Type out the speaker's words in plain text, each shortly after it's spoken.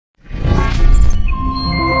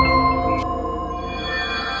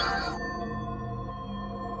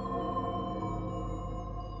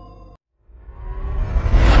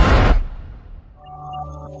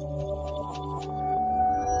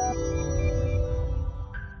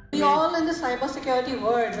We all in the cybersecurity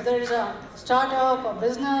world, whether it's a startup, a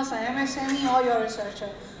business, an MSME, or you're a researcher,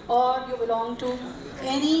 or you belong to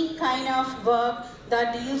any kind of work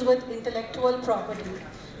that deals with intellectual property,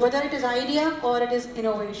 whether it is idea or it is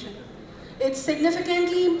innovation. It's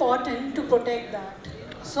significantly important to protect that.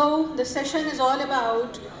 So this session is all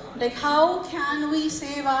about like how can we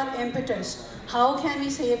save our impetus? How can we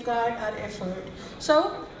safeguard our effort?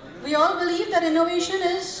 So we all believe that innovation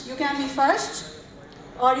is you can be first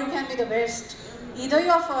or you can be the best. Either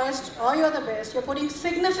you're first or you're the best. You're putting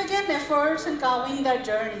significant efforts in carving that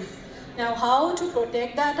journey. Now how to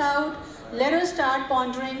protect that out? Let us start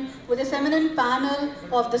pondering with this eminent panel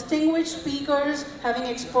of distinguished speakers having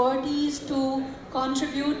expertise to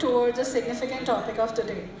contribute towards a significant topic of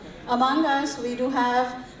today. Among us, we do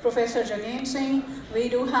have Professor Jagen Singh. We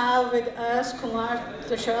do have with us Kumar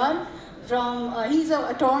Tushar. He's an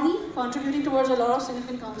attorney contributing towards a lot of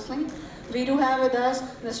significant counseling. We do have with us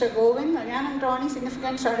Mr. Govind, again an attorney,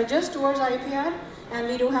 significant strategist towards IPR. And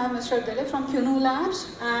we do have Mr. Dilip from QNU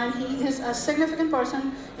Labs, and he is a significant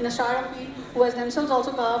person in a startup field who has themselves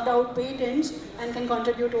also carved out patents and can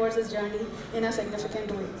contribute towards this journey in a significant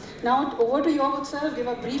way. Now, over to your good self, give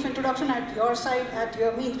a brief introduction at your side, at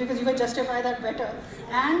your means, because you can justify that better,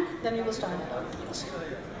 and then we will start it out, please.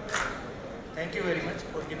 Thank you very much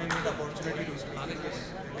for giving me the opportunity to speak in this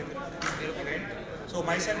event. So,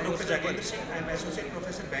 myself, Dr. Jagen Singh, I am Associate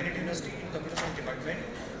Professor, Bennett University in Computer Science Department.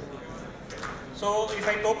 So, if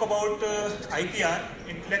I talk about IPR,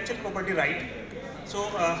 intellectual property right, so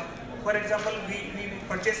for example, we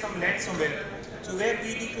purchase some land somewhere, so where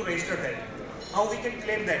we need to register that, how we can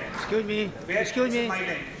claim that, where is my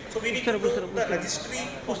land, so we need to go to the registry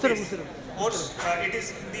office, or it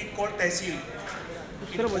is called tehsil,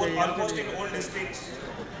 almost in all districts,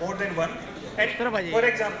 more than one, and for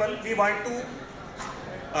example, we want to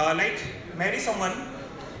like marry someone,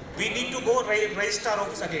 we need to go register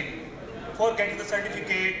office again for getting the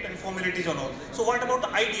certificate and formalities and all. So what about the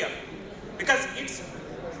idea? Because its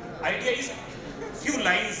idea is few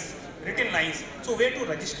lines, written lines. So where to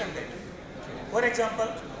register that? For example,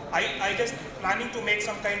 I just planning to make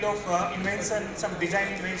some kind of invention, some design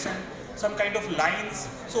invention, some kind of lines.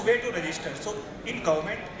 So where to register? So in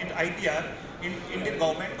government, in IPR, in Indian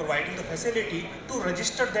government providing the facility to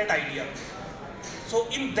register that idea. So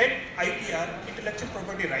in that IPR, intellectual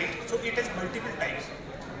property right, so it has multiple types.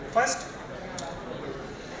 First,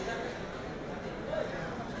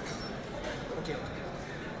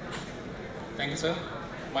 Thank you, sir.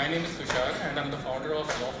 My name is Tushar, and I'm the founder of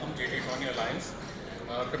law firm JT Attorney Alliance.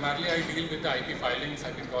 Primarily, I deal with the IP filings,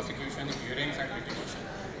 IP prosecution, hearings, and litigation.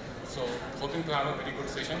 So, hoping to have a very good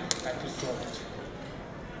session. Thank you so much.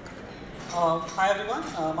 Hi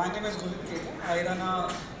everyone, my name is Govind. I run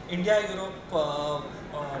a India-Europe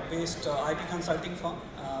based IP consulting firm.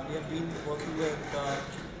 We have been working with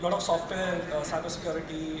a lot of software,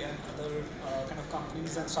 cybersecurity, and other kind of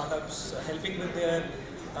companies and startups helping with their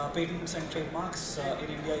patents and trademarks in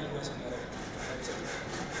India, US, and Europe. That's it.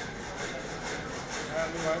 Hi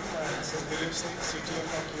everyone, this is Dilip Singh, CTO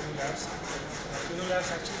from QNU Labs. QNU Labs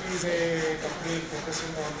actually is a company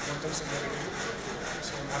focusing on quantum security.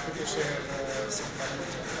 So I'm happy to share some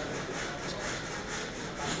knowledge.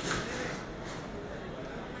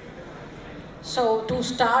 So to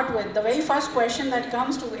start with, the very first question that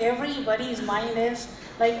comes to everybody's mind is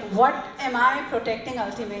like, what am I protecting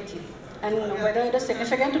ultimately? And whether it is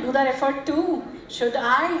significant to do that effort too, should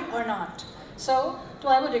I or not? So,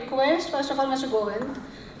 I would request, first of all, Mr. Govind,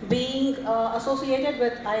 being associated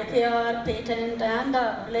with IPR, patent, and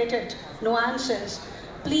the related nuances,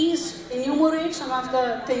 please enumerate some of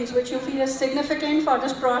the things which you feel is significant for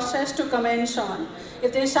this process to commence on.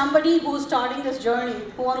 If there is somebody who's starting this journey,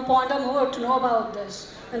 who want to ponder more to know about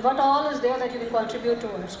this, then what all is there that you can contribute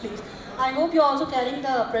towards, please. I hope you're also carrying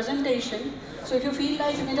the presentation. So if you feel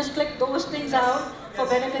like you can just click those things out for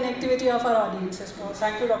better connectivity of our audiences.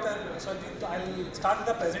 Thank you, Dr. Sajit. I'll start with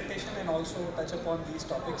the presentation and also touch upon these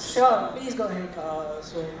topics. Sure, please go ahead.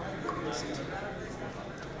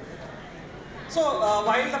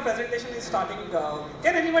 While the presentation is starting,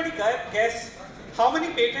 can anybody guess how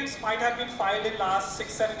many patents might have been filed in last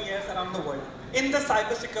 6-7 years around the world in the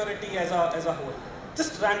cybersecurity as a whole?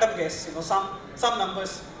 Just random guess, some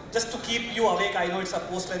numbers. Just to keep you awake, I know it's a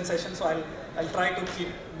post-lunch session, so I'll try to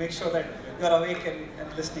make sure that you're awake and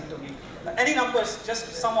listening to me. Any numbers,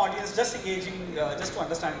 just some audience, just engaging, just to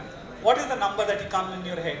understand. What is the number that come in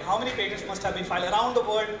your head? How many patents must have been filed around the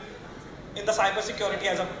world in the cybersecurity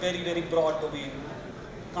as a very, very broad domain?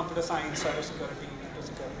 Computer science, cybersecurity,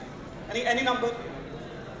 security. Any number?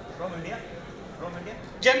 From India?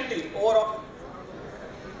 Generally, overall.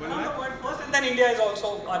 Around the world first, and then India is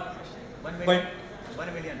also 1 million. But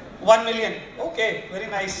 1 million. 1 million. Okay, very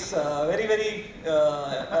nice. Very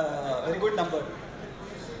good number.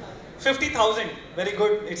 50,000. Very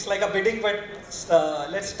good. It's like a bidding, but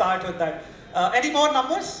let's start with that. Any more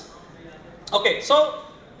numbers? Okay. So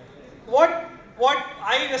what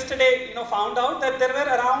I yesterday found out that there were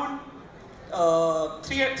around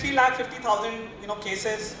 350,000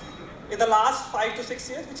 cases in the last 5 to 6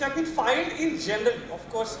 years which have been filed in general. Of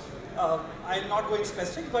course, I'm not going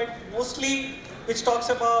specific, but mostly which talks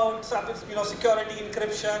about security,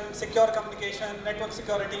 encryption, secure communication, network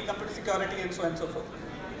security, computer security, and so on and so forth.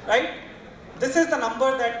 Right? This is the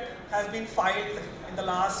number that has been filed in the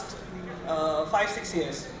last 5-6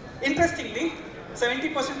 years. Interestingly,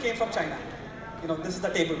 70% came from China. This is the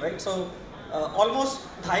table, right? So almost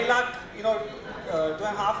 2.5 lakh,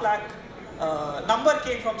 2.5 lakh number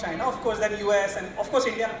came from China. Of course, then US and of course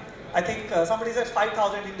India. I think somebody said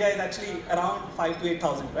 5,000. India is actually around 5 to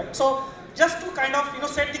 8,000, right? So just to kind of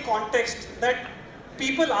set the context that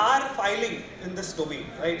people are filing in this domain,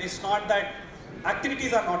 right? It's not that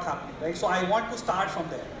activities are not happening, right? So I want to start from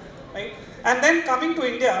there, right? And then coming to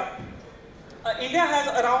India, India has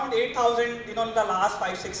around 8,000, in the last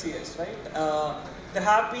 5-6 years, right? There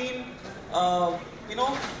have been, a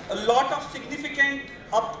lot of significant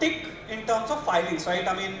uptick in terms of filings, right?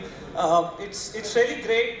 I mean, it's really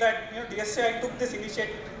great that DSCi took this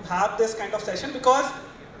initiative to have this kind of session, because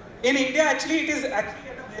in India actually it is actually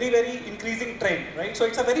at a very, very increasing trend, right? So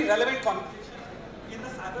it's a very relevant conversation in the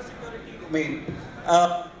cybersecurity domain.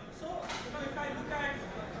 So if I look at,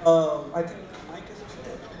 I think mic is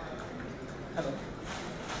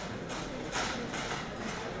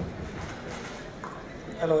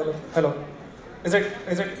hello. Hello. Is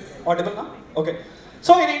it audible now? Okay.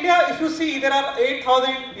 So in India, if you see, there are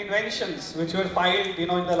 8,000 inventions which were filed, in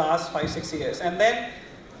the last 5-6 years, and then,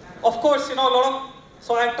 of course, a lot of.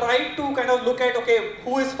 So I tried to kind of look at, okay,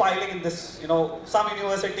 who is filing in this? Some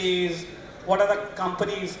universities, what are the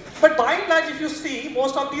companies? But by and large, if you see,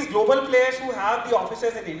 most of these global players who have the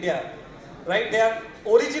offices in India, right? They are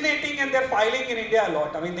originating and they're filing in India a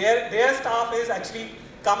lot. I mean, their staff is actually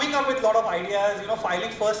coming up with a lot of ideas, filing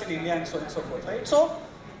first in India and so on and so forth, right? So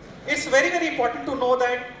it's very, very important to know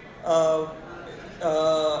that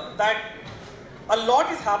that a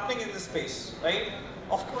lot is happening in this space, right?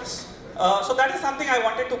 Of course. So that is something I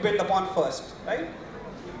wanted to build upon first, right?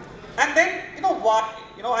 And then, why?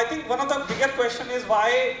 I think one of the bigger question is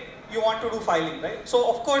why you want to do filing, right? So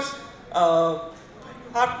of course,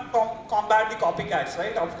 have to combat the copycats,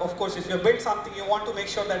 right? Of course, if you build something, you want to make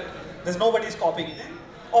sure that there's nobody's copying it.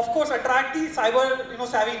 Of course, attract the cyber,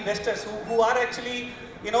 savvy investors who are actually,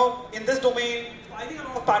 in this domain, filing a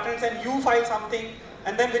lot of patents, and you file something,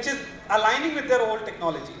 and then which is aligning with their old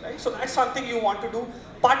technology, right? So that's something you want to do.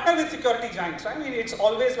 Partner with security giants, right? I mean, it's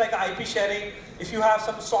always like IP sharing if you have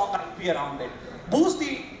some strong IP around it. Boost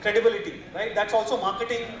the credibility, right? That's also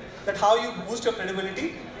marketing, that how you boost your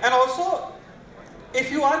credibility. And also,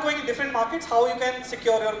 if you are going in different markets, how you can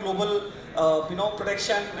secure your global,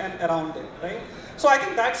 protection and around it, right? So I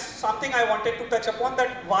think that's something I wanted to touch upon,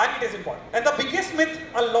 that why it is important. And the biggest myth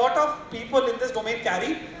a lot of people in this domain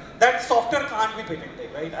carry, that software can't be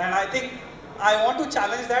patented, right? And I think I want to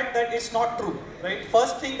challenge that it's not true, right?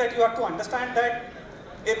 First thing that you have to understand that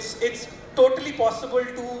it's totally possible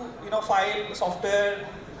to file software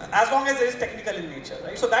as long as it is technical in nature,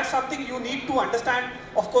 right? So that's something you need to understand.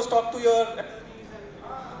 Of course, talk to your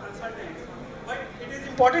consultants, but it is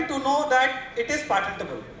important to know that it is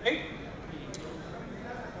patentable, right?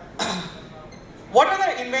 What are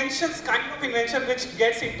the inventions, kind of invention which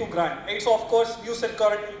gets into grant, right? So of course, new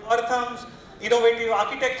security algorithms, innovative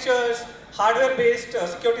architectures, hardware-based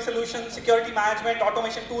security solutions, security management,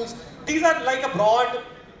 automation tools. These are like a broad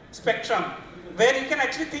spectrum where you can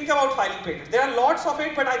actually think about filing patents. There are lots of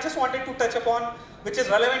it, but I just wanted to touch upon which is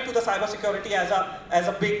relevant to the cybersecurity as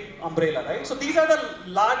a big umbrella, right? So these are the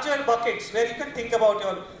larger buckets where you can think about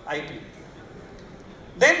your IP.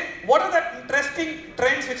 Then, what are the interesting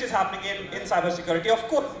trends which is happening in cybersecurity? Of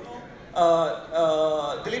course,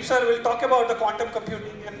 Dilip sir will talk about the quantum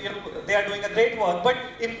computing, and they are doing a great work. But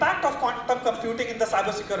impact of quantum computing in the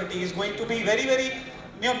cybersecurity is going to be very, very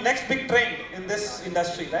next big trend in this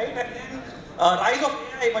industry, right? And then rise of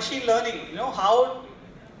AI, machine learning. How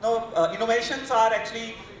innovations are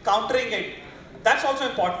actually countering it. That's also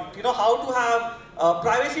important. How to have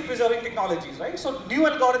privacy-preserving technologies, right? So new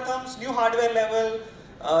algorithms, new hardware level.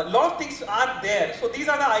 A lot of things are there. So these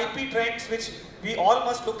are the IP trends which we all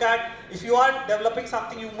must look at. If you are developing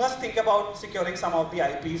something, you must think about securing some of the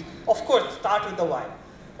IPs. Of course, start with the why,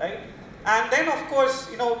 right? And then, of course,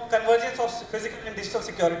 convergence of physical and digital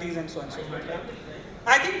securities and so on and so forth.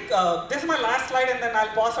 I think this is my last slide, and then I'll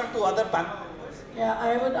pass on to other panel. Yeah,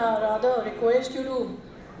 I would rather request you to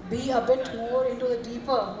be a bit more into the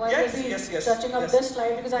deeper while we'll be touching up this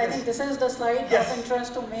slide, because I think this is the slide of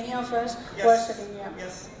interest to many of us who are sitting here.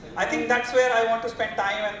 Yes. I think that's where I want to spend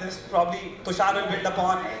time, and this probably Tushar will build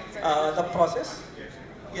upon the process.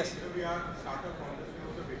 Yes.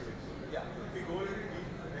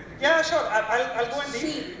 Yeah, sure. I'll go in deep.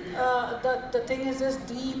 See, the thing is this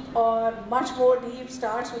deep or much more deep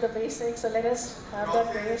starts with the basics. So let us have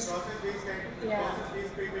that base. Yeah.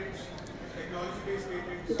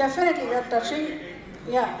 Definitely, we are touching.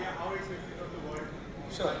 Yeah.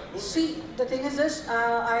 Sure. See, the thing is this,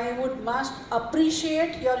 I must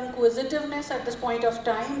appreciate your inquisitiveness at this point of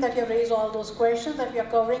time, that you have raised all those questions that we are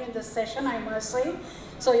covering in this session, I must say.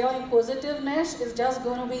 So your inquisitiveness is just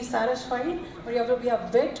going to be satisfied, but you have to be a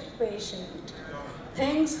bit patient.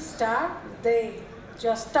 Things they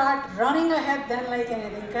just start running ahead then like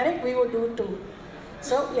anything, correct? We would do too.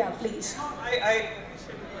 So yeah, please. I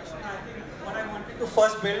think what I wanted to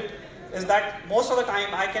first build is that most of the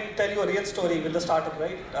time I can tell you a real story with the startup,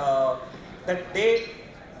 right? That they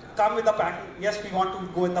come with the pattern. Yes, we want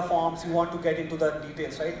to go in the forms, we want to get into the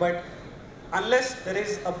details, right? But unless there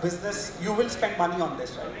is a business, you will spend money on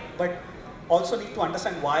this, right? But also need to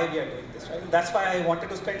understand why we are doing this, right? That's why I wanted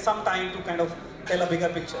to spend some time to kind of tell a bigger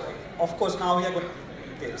picture, right? Of course, now we are going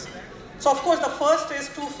to details. So of course, the first is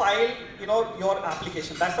to file, your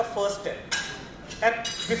application. That's the first step. And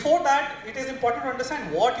before that, it is important to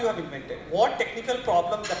understand what you have invented, what technical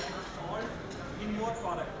problem that you solved in your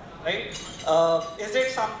product, right? Is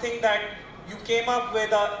it something that you came up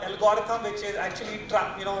with an algorithm which is actually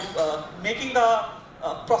making the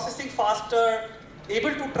processing faster,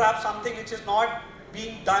 able to trap something which is not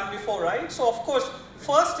being done before, right? So of course,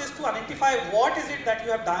 first is to identify what is it that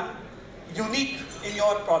you have done unique in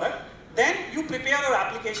your product. Then you prepare your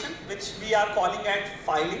application, which we are calling at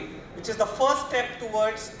filing, which is the first step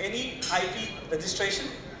towards any IP registration.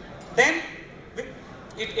 Then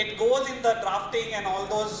it goes in the drafting and all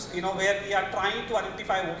those, where we are trying to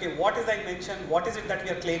identify, okay, what is the invention, what is it that we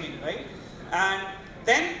are claiming, right? And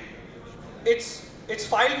then it's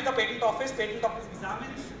filed with the patent office. Patent office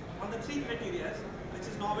examines on the 3 criteria, which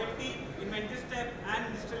is novelty, inventive step, and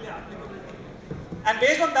industrially applicability. And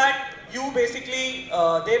based on that, you basically,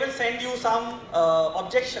 they will send you some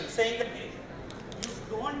objection saying that, hey, you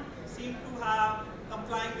don't seem to have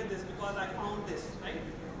complying with this because I found this, right?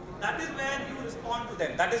 That is where you respond to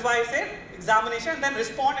them. That is why I said examination and then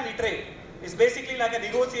respond and iterate. It's basically like a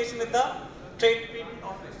negotiation with the trade patent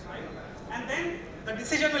office, right? And then the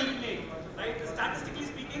decision will be made, right? Statistically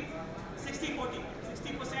speaking, 60-40.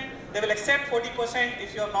 60%, they will accept 40%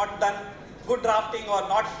 if you have not done good drafting or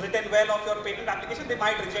not written well of your patent application, they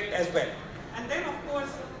might reject as well. And then of course,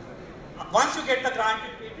 once you get the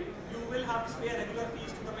granted patent, you will have to pay regular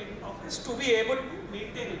fees to the patent office to be able to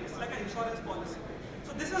maintain it. It's like an insurance policy.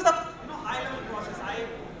 So this is the high level process.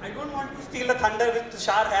 I don't want to steal the thunder which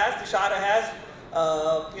Tushar has. Tushar has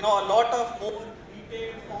a lot of more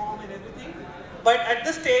detailed form and everything. But at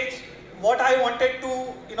this stage, what I wanted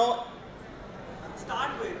to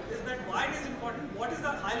start with is that why it is important, what is the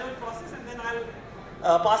high level process, and then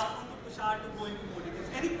I'll pass it on to Tushar to go into more details.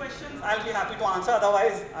 Any questions, I'll be happy to answer.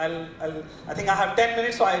 Otherwise, I think I have 10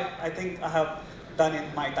 minutes, so I think I have done in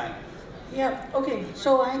my time. Yeah, okay.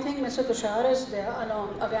 So I think Mr. Tushar is there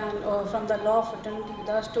along again from the law fraternity with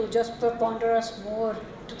us to just ponder us more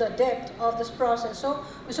to the depth of this process. So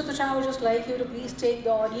Mr. Tushar, I would just like you to please take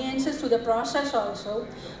the audiences to the process also,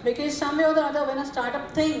 because some way or the other when a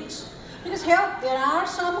startup thinks, because here there are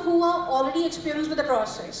some who are already experienced with the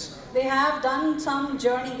process. They have done some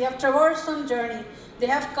journey, they have traversed some journey, they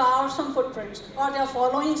have carved some footprints, or they are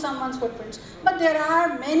following someone's footprints. But there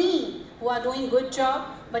are many who are doing good job,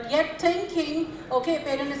 but yet thinking, okay,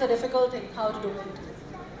 patent is a difficult thing, how to do it.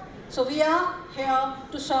 So we are here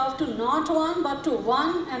to serve to not one, but to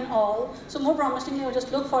one and all. So more promisingly, I'll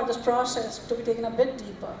just look for this process to be taken a bit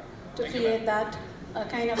deeper, to create that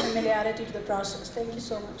kind of familiarity to the process. Thank you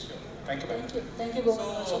so much. Thank you, ma'am. Thank you,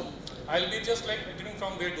 Govind. So, I'll be just like continuing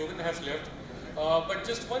from where Govind has left. But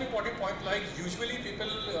just one important point, like usually people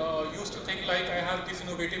used to think like I have this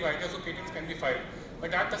innovative idea, so patents can be filed.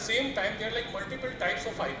 But at the same time, there are like multiple types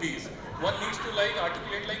of IPs. One needs to like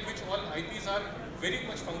articulate like which all IPs are very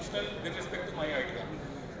much functional with respect to my idea.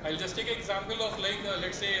 I'll just take an example of like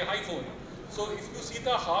let's say iPhone. So if you see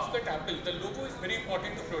the half-cut apple, the logo is very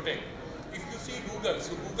important to protect. If you see Google,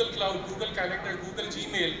 so Google Cloud, Google Calendar, Google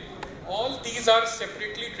Gmail, all these are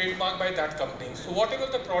separately trademarked by that company. So whatever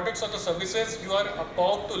the products or the services you are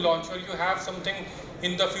about to launch or you have something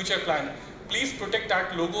in the future plan, please protect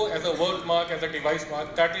that logo as a word mark, as a device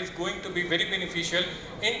mark. That is going to be very beneficial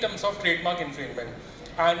in terms of trademark infringement.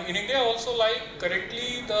 And in India also, like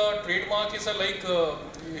currently the trademark is a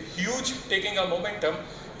huge taking a momentum.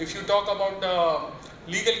 If you talk about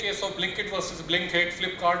the legal case of Blinkit versus Blinkit,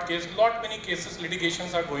 Flipkart case, many cases,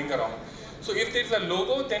 litigations are going around. So if there is a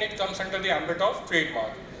logo, then it comes under the ambit of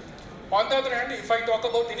trademark. On the other hand, if I talk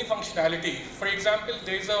about any functionality, for example,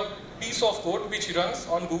 there is a piece of code which runs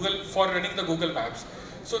on Google for running the Google Maps.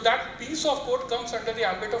 So that piece of code comes under the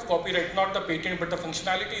ambit of copyright, not the patent, but the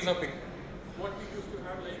functionality is a patent. What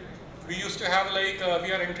we used to have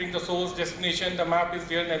we are entering the source, destination, the map is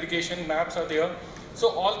there, navigation, maps are there. So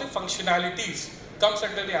all the functionalities comes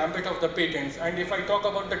under the ambit of the patents. And if I talk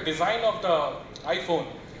about the design of the iPhone,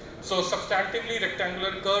 so substantively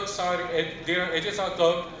rectangular curves are, their edges are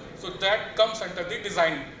curved, so that comes under the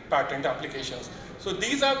design patent applications. So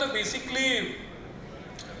these are the basically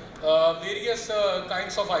various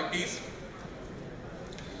kinds of IPs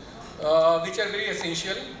which are very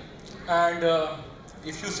essential. And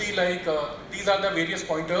if you see these are the various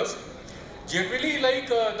pointers. Generally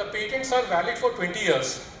the patents are valid for 20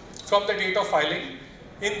 years from the date of filing.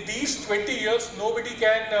 In these 20 years, nobody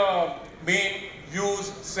can make, use,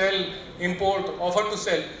 sell, import, offer to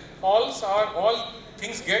sell. All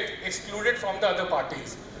things get excluded from the other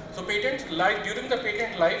parties. So patent life, during the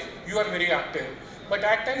patent life, you are very active. But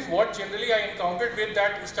at times what generally I encountered with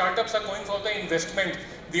that startups are going for the investment.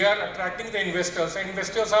 They are attracting the investors. And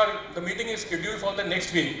investors the meeting is scheduled for the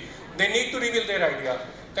next week. They need to reveal their idea.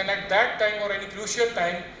 Then at that time or any crucial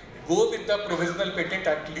time, go with the provisional patent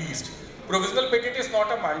at least. Provisional patent is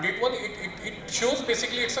not a mandate one. It shows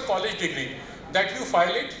basically it's a college degree. That you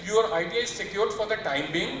file it, your idea is secured for the time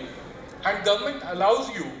being, and government allows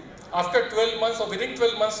you after 12 months or within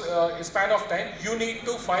 12 months span of time, you need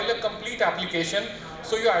to file a complete application.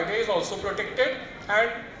 So your idea is also protected and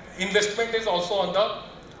investment is also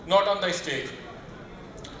not on the stake.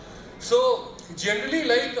 So generally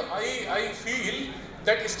I feel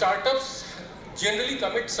that startups generally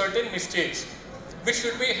commit certain mistakes which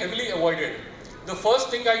should be heavily avoided. The first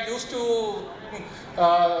thing I used to,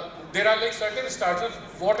 there are certain startups,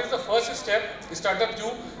 what is the first step startup do?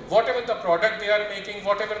 Whatever the product they are making,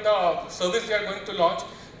 whatever the service they are going to launch,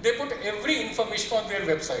 they put every information on their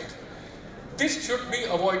website. This should be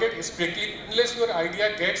avoided strictly unless your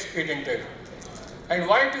idea gets patented. And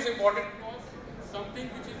why it is important? Because something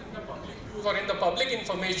which is in the public use or in the public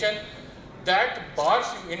information, that bars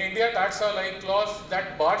you, in India that's a clause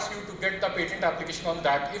that bars you to get the patent application on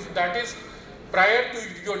that. If that is prior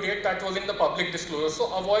to your date that was in the public disclosure.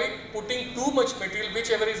 So avoid putting too much material,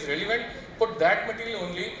 whichever is relevant, put that material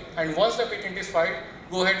only, and once the patent is filed,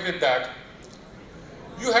 go ahead with that.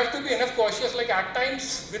 You have to be enough cautious, at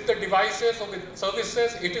times with the devices or with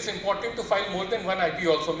services, it is important to file more than one IP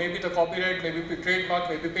also, maybe the copyright, maybe trademark,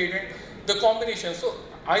 maybe patent, the combination. So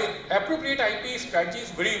appropriate IP strategy is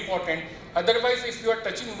very important. Otherwise, if you are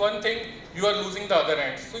touching one thing, you are losing the other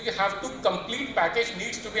end. So you have to, complete package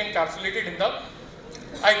needs to be encapsulated in the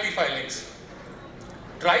IP filings.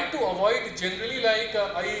 Try to avoid, generally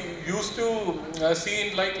I used to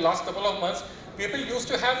see in last couple of months, people used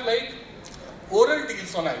to have oral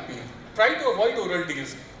deals on IP. Try to avoid oral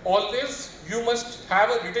deals. Always you must have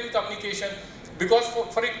a written communication, because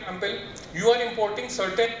for example, you are importing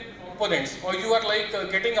certain components or you are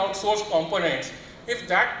getting outsourced components. If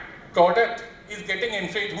that product is getting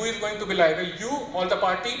infringed, who is going to be liable? You or the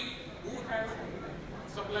party who has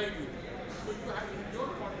supplied you. So you have in your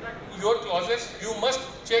contract, your clauses, you must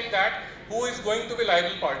check that who is going to be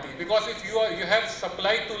liable party. Because if you have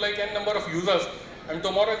supplied to n number of users, and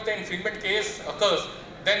tomorrow if the infringement case occurs,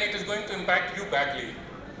 then it is going to impact you badly.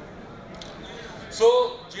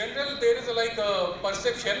 So general there is a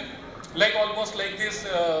perception, almost this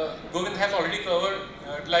Govind has already covered,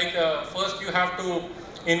 first you have to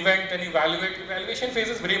invent and evaluate. Evaluation phase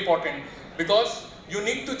is very important because you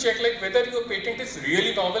need to check whether your patent is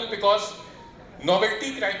really novel, because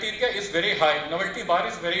novelty criteria is very high, novelty bar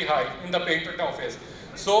is very high in the patent office.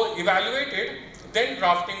 So evaluate it, then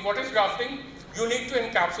drafting. What is drafting? You need to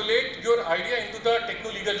encapsulate your idea into the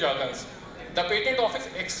techno-legal jargons. The patent office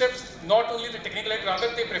accepts not only the technical,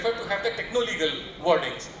 rather they prefer to have the techno-legal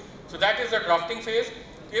wordings. So that is the drafting phase.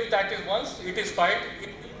 If that is once it is filed, it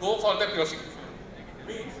will go for the prosecution.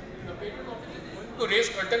 Means the patent office is going to raise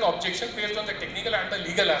certain objections based on the technical and the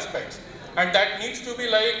legal aspects, and that needs to be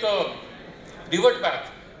revert back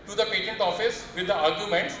to the patent office with the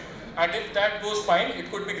arguments, and if that goes fine, it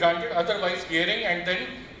could be granted. Otherwise, hearing and then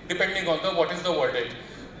depending on what is the verdict.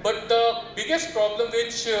 But the biggest problem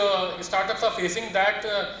which startups are facing that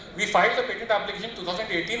we filed the patent application in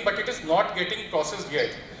 2018, but it is not getting processed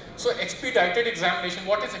yet. So expedited examination,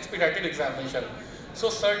 what is expedited examination? So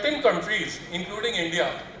certain countries, including India.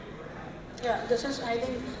 Yeah, this is, I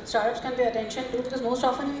think, startups can pay attention to, because most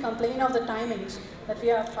often we complain of the timings that we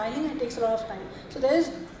are filing and it takes a lot of time. So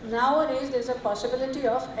nowadays there's a possibility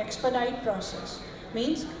of expedite process.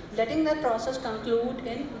 Means letting that process conclude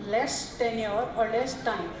in less tenure or less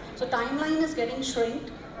time. So timeline is getting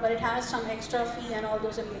shrinked, but it has some extra fee and all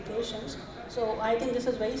those implications. So I think this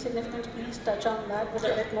is very significant. Please touch on that with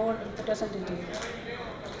a bit more impetus and detail.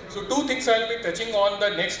 So two things I'll be touching on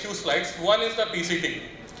the next two slides. One is the PCT.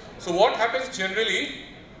 So what happens generally,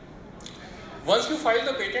 once you file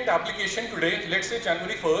the patent application today, let's say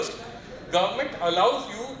January 1st, government allows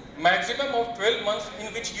you maximum of 12 months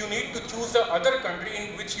in which you need to choose the other country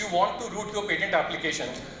in which you want to route your patent application.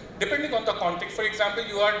 Depending on the context, for example,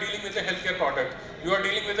 you are dealing with a healthcare product, you are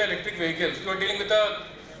dealing with the electric vehicles, you are dealing with the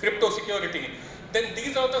crypto security, then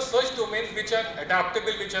these are the search domains which are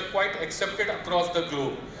adaptable, which are quite accepted across the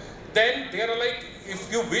globe. Then there are like,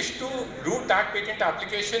 if you wish to route that patent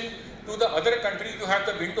application to the other country, you have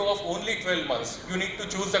the window of only 12 months. You need to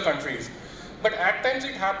choose the countries. But at times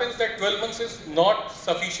it happens that 12 months is not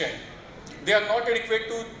sufficient. They are not adequate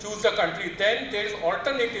to choose the country. Then there is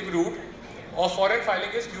alternative route of foreign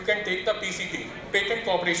filing is you can take the PCT, Patent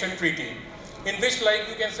Cooperation Treaty, in which like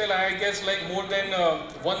you can say, I guess like more than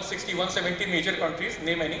 160, 170 major countries,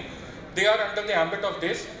 name any, they are under the ambit of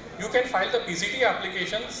this. You can file the PCT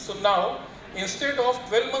application. So now instead of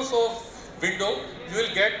 12 months of window, you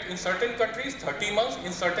will get in certain countries 30 months,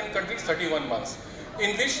 in certain countries 31 months.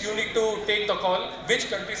 In which you need to take the call which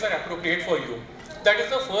countries are appropriate for you. That is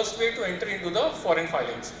the first way to enter into the foreign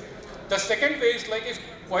filings. The second way is like if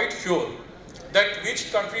quite sure that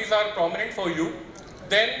which countries are prominent for you,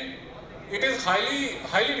 then it is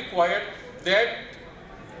highly required that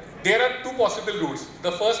there are two possible routes.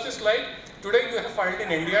 The first is like today you have filed in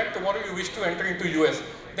India and tomorrow you wish to enter into US.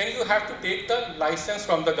 Then you have to take the license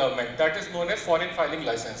from the government. That is known as foreign filing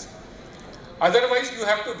license. Otherwise, you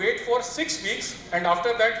have to wait for 6 weeks, and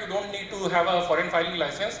after that, you don't need to have a foreign filing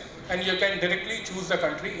license, and you can directly choose the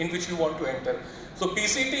country in which you want to enter. So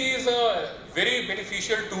PCT is a very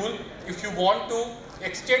beneficial tool if you want to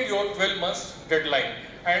extend your 12 months deadline.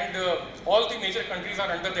 And all the major countries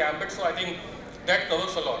are under the ambit, so I think that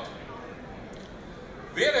covers a lot.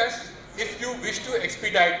 Whereas, if you wish to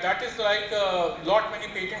expedite, that is like many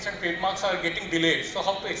patents and trademarks are getting delayed. So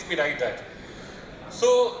how to expedite that?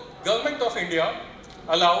 So Government of India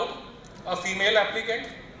allowed a female applicant,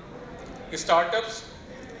 startups,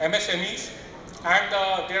 MSMEs,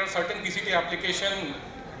 and there are certain PCT application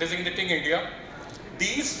designating India.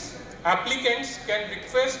 These applicants can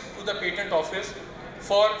request to the patent office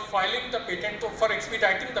for filing the patent, for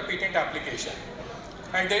expediting the patent application.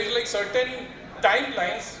 And there is like certain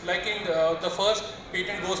timelines, like in the first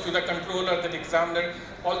patent goes to the controller, the examiner.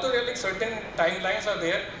 Although there are like certain timelines are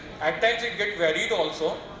there, at times it gets varied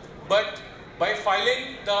also. But by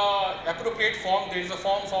filing the appropriate form, there is a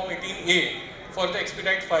form 18A for the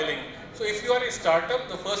expedite filing. So if you are a startup,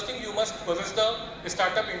 the first thing you must possess the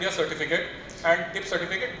Startup India certificate and tip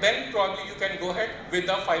certificate, then probably you can go ahead with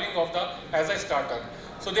the filing of the as a startup.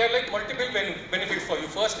 So there are like multiple benefits for you.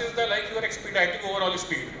 First is the like you are expediting overall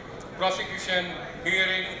speed. Prosecution,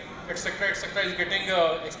 hearing, etc. is getting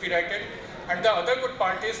expedited. And the other good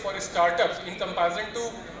part is for startups, in comparison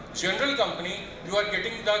to general company, you are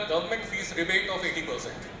getting the government fees rebate of 80%.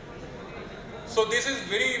 So this is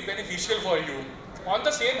very beneficial for you. On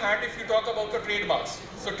the same hand, if you talk about the trademarks,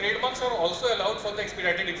 so trademarks are also allowed for the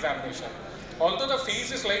expedited examination. Although the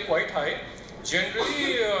fees is like quite high,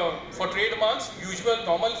 generally for trademarks, usual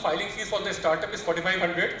normal filing fees for the startup is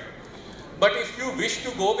 4,500. But if you wish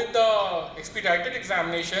to go with the expedited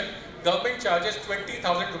examination, government charges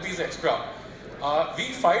 20,000 rupees extra.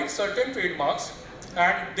 We filed certain trademarks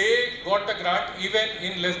and they got the grant even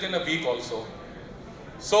in less than a week also.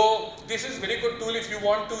 So this is very good tool if you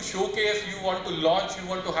want to showcase, you want to launch, you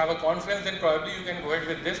want to have a conference, then probably you can go ahead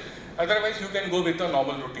with this. Otherwise you can go with the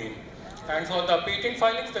normal routine. And for the patent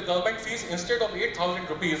filings, the government fees, instead of 8,000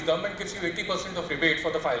 rupees, government gives you 80% of rebate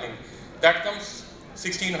for the filing. That comes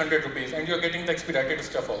 1,600 rupees and you're getting the expedited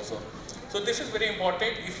stuff also. So this is very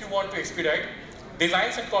important if you want to expedite.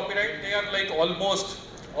 Designs and copyright, they are like almost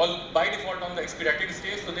all by default on the expedited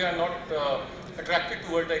stage, so they are not attracted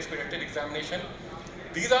toward the expedited examination.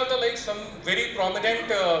 These are the like some very prominent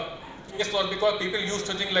case laws, because people used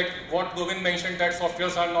to think like what Govind mentioned, that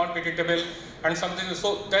softwares are not patentable and something.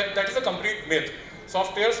 So that is a complete myth.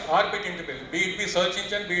 softwares are patentable, be it be search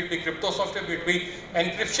engine, be it be crypto software, be it be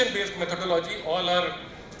encryption based methodology, all are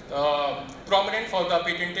prominent for the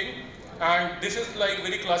patenting. And this is like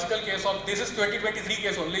very classical case of, this is 2023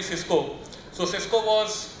 case only, Cisco. So Cisco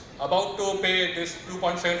was about to pay this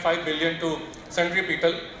 2.75 billion to sundry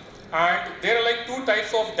people, and there are like two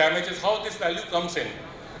types of damages, how this value comes in.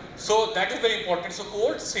 So that is very important. So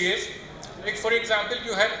code says, like for example,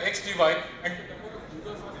 you have X device and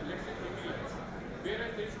users are, let's say 20 lakhs,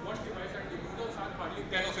 whereas there is one device and the users are hardly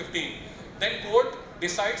 10 or 15. Then code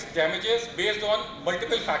decides damages based on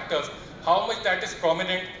multiple factors, how much that is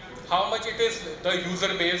prominent, how much it is the user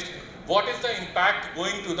based, what is the impact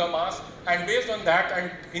going to the mass, and based on that,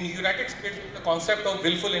 and in United States the concept of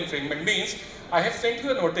willful infringement means I have sent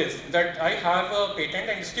you a notice that I have a patent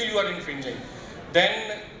and still you are infringing.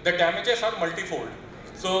 Then the damages are multifold.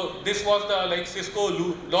 So this was the, like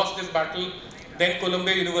Cisco lost this battle, then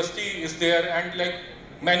Columbia University is there, and like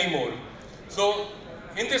many more. So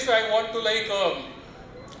in this I want to like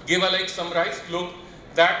give a like summarized look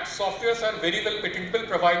that softwares are very well patentable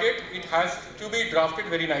provided it has to be drafted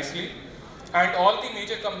very nicely. And all the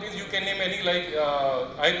major companies, you can name any like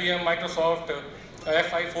IBM, Microsoft,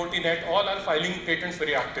 FI, Fortinet, all are filing patents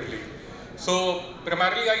very actively. So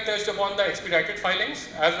primarily I touched upon the expedited filings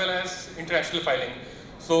as well as international filing.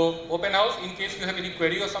 So open house, in case you have any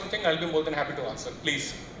query or something, I'll be more than happy to answer.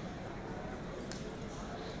 Please.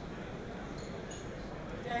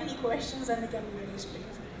 If there are any questions, then they can be raised, please.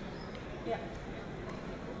 Yeah.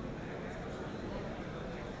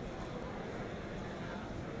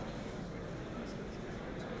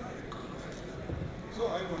 So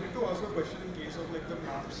I wanted to ask a question in case of like the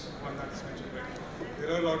maps one that is mentioned, right?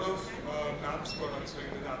 There are a lot of maps products, right?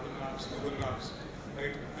 The Apple Maps, Google Maps,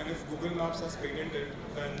 right? And if Google Maps has patented,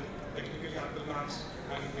 then technically Apple Maps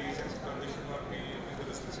and AISS they should not be in the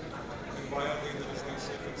business. And why are they in the business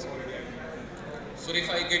if it's already IP? So if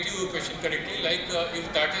I get you a question correctly, like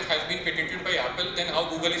if that has been patented by Apple, then how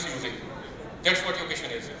Google is using? That's what your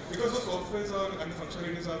question is. Because the softwares are and the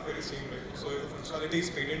functionalities are very same, right? So if the functionality is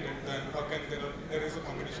patented, then how can there is a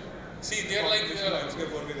competition? See, they're like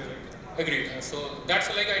agreed. So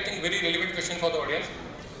that's like I think very relevant question for the audience.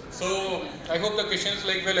 So I hope the question is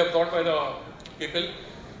like well absorbed by the people.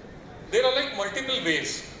 There are like multiple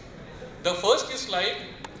ways. The first is like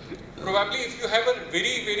probably if you have a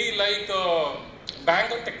very like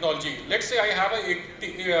bank on technology. Let's say I have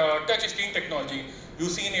a touch screen technology. You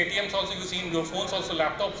see in ATMs also, you see in your phones also,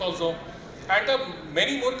 laptops also, and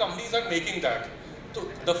many more companies are making that. So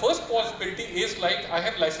the first possibility is like I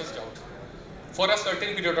have licensed out for a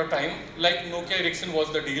certain period of time, like Nokia Ericsson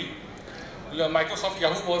was the deal, Microsoft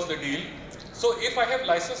Yahoo was the deal. So if I have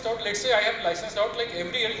licensed out, let's say I have licensed out, like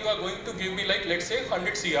every year you are going to give me like let's say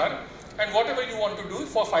 100 CR, and whatever you want to do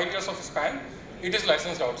for 5 years of span, it is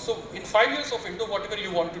licensed out. So in 5 years of window, whatever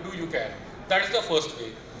you want to do, you can. That is the first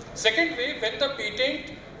way. Second way, when the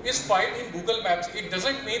patent is filed in Google Maps, it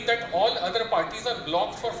doesn't mean that all other parties are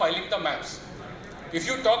blocked for filing the maps. If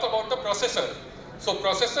you talk about the processor, so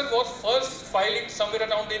processor was first filed somewhere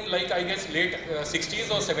around in like I guess late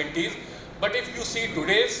 60s or 70s. But if you see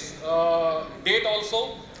today's date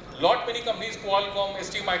also, lot many companies, Qualcomm,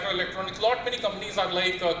 ST Microelectronics, lot many companies are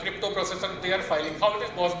like crypto processor, they are filing. How it is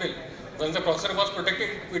possible? When the processor was protected,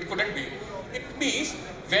 it couldn't be. It means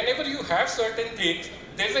whenever you have certain things,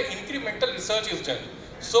 there is an incremental research is done.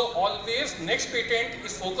 So always next patent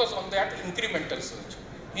is focused on that incremental research.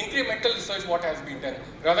 Incremental research what has been done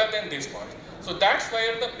rather than this part. So that's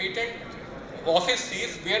where the patent office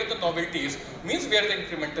sees where the novelty is, means where the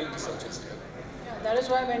incremental research is there. Yeah, that is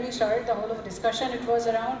why when we started the whole of the discussion, it was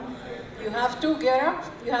around you have to gear up,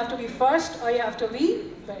 you have to be first or you have to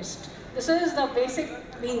be best. This is the basic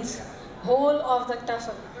means, whole of the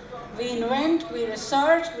tussle. We invent, we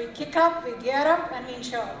research, we kick up, we gear up, and we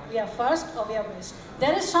ensure we are first or we are best.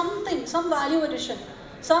 There is something, some value addition,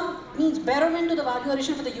 some means betterment to the value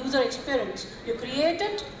addition for the user experience. You create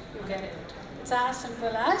it, you get it. It's as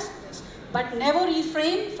simple as this. But never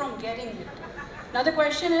refrain from getting it. Now the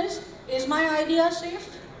question is my idea safe?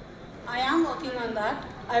 I am working on that.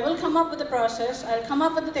 I will come up with a process, I'll come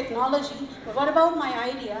up with the technology, but what about my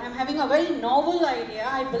idea? I'm having a very novel idea.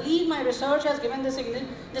 I believe my research has given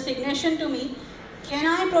this ignition to me. Can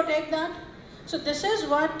I protect that? So this is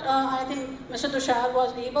what I think Mr. Tushar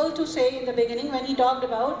was able to say in the beginning when he talked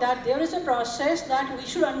about that there is a process that we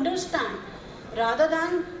should understand. Rather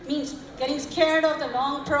than means getting scared of the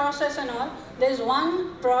long process and all, there is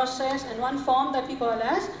one process and one form that we call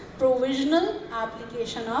as provisional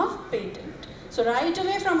application of patent. So right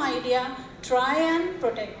away from idea, try and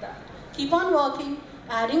protect that. Keep on working.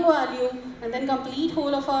 adding value, and then complete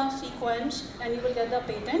whole of a sequence, and you will get the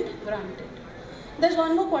patent granted. There's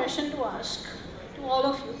one more question to ask to all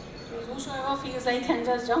of you. Whosoever feels like can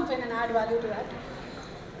just jump in and add value to that.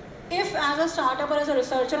 If as a startup or as a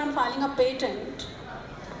researcher I'm filing a patent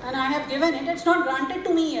and I have given it, it's not granted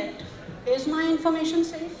to me yet. Is my information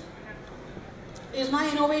safe? Is my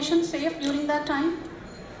innovation safe during that time?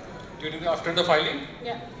 After the filing?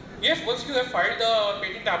 Yeah. Yes, once you have filed the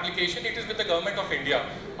patent application, it is with the government of India.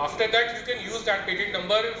 After that, you can use that patent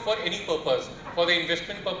number for any purpose. For the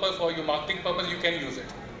investment purpose, for your marketing purpose, you can use it.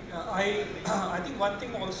 I think one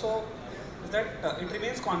thing also is that it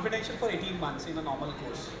remains confidential for 18 months in a normal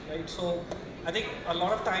course, right? So I think a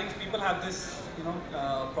lot of times people have this,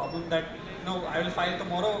 problem that, I will file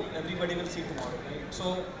tomorrow, everybody will see tomorrow, right?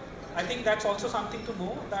 So I think that's also something to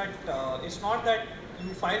know that it's not that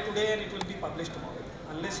you file today and it will be published tomorrow,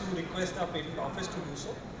 unless you request the patent office to do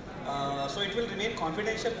so. So it will remain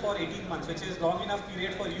confidential for 18 months, which is long enough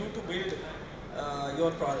period for you to build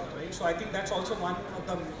your product, right? So I think that's also one of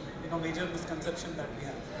the major misconception that we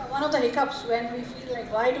have. Yeah, one of the hiccups when we feel like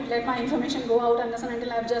why to let my information go out unless and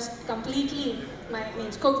until I've just completely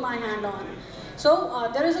cooked my hand on. So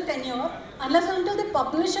there is a tenure. Unless and until they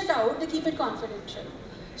publish it out, they keep it confidential.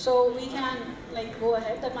 So we can go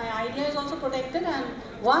ahead that my idea is also protected, and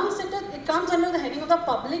once it comes under the heading of the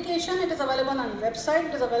publication, it is available on website,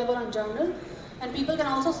 it is available on journal, and people can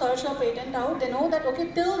also search your patent out. They know that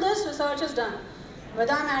okay, till this research is done.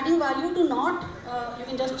 Whether I'm adding value to not, you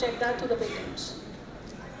can just check that through the patents.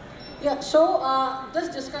 Yeah, so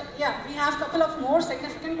we have a couple of more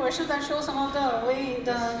significant questions that show some of the way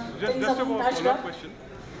the things are touched up. Question.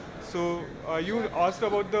 So you asked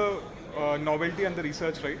about the novelty and the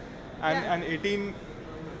research, right? And 18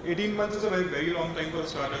 months is a very long time for a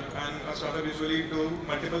startup, and a startup usually do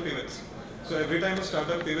multiple pivots. So every time a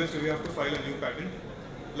startup pivots, we have to file a new patent,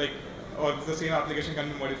 or the same application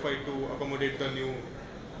can be modified to accommodate the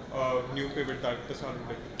new pivot that the startup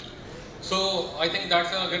did. So I think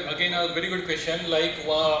that's again a very good question.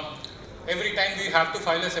 Every time we have to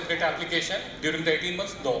file a separate application during the 18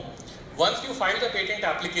 months? No. Once you file the patent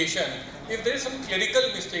application, if there is some clerical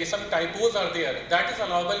mistake, some typos are there, that is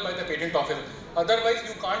allowable by the patent office. Otherwise,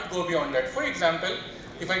 you can't go beyond that. For example,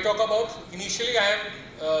 if I talk about, initially I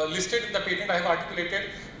have listed in the patent, I have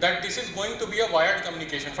articulated that this is going to be a wired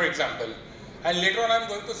communication, for example. And later on I am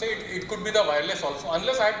going to say it could be the wireless also.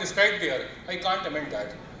 Unless I have described there, I can't amend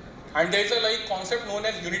that. And there is a concept known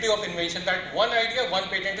as unity of invention, that one idea, one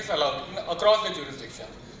patent is allowed across the jurisdiction.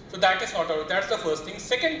 So that is not allowed. That's the first thing.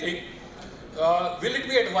 Second thing, will it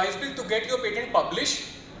be advisable to get your patent published,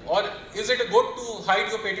 or is it good to hide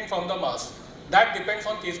your patent from the mass? That depends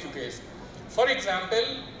on case to case. For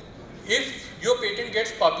example, if your patent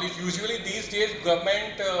gets published, usually these days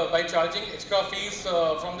government by charging extra fees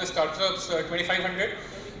from the startups 2500,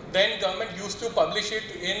 then government used to publish it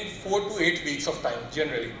in 4 to 8 weeks of time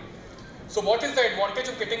generally. So what is the advantage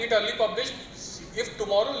of getting it early published? If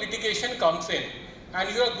tomorrow litigation comes in and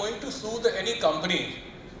you are going to sue any company,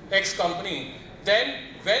 X company, then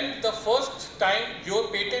when the first time your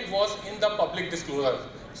patent was in the public disclosure,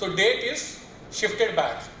 so date is shifted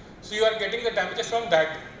back. So you are getting the damages from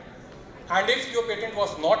that. And if your patent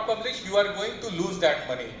was not published, you are going to lose that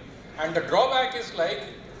money. And the drawback is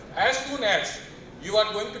as soon as you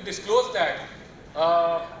are going to disclose that,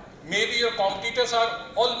 maybe your competitors are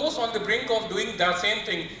almost on the brink of doing the same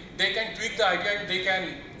thing. They can tweak the idea and they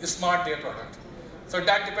can smart their product. So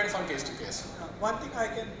that depends on case to case. One thing I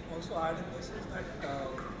can also add in this is that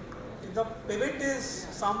if the pivot is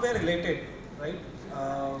somewhere related, right,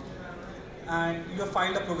 and you have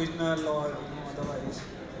filed a provisional or otherwise,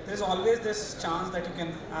 there is always this chance that you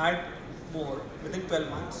can add more within 12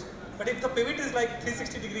 months. But if the pivot is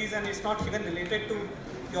 360 degrees and it's not even related to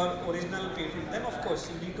your original patent, then of course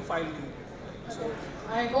you need to file new. So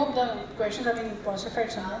I hope the questions have been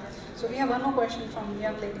specified somehow. So we have one more question from the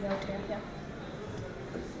young lady out here. Yeah.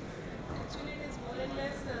 Actually, it is more or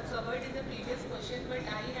less covered in the previous question, but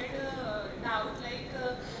I had a doubt.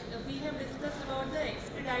 We have discussed about the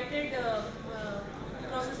expedited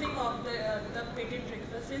processing of the patent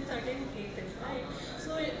request in certain cases, right?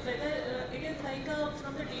 So whether it is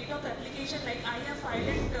from the date of application, I have filed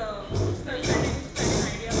it, certain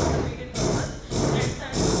idea of the patent purpose,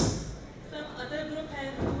 and some other group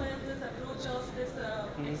who has this approach of this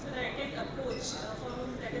expedited approach for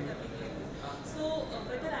whom that is applicable. So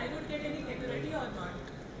whether I would get any security or not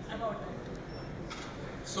about that.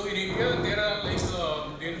 So in India, there is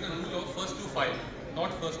a rule of first to file,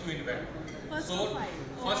 not first to invent. First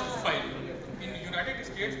to file. In United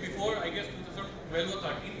States, before I guess 2012 or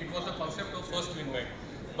 13, it was the concept of first to invent.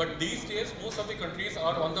 But these days, most of the countries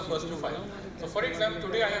are on the first to file. So for example,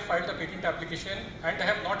 today I have filed a patent application and I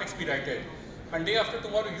have not expedited. And day after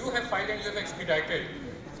tomorrow, you have filed and you have expedited.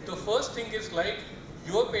 The first thing is like,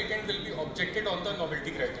 your patent will be objected on the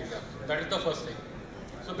novelty criteria. That is the first thing.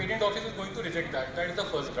 So patent office is going to reject that. That is the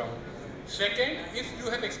first ground. Second, if you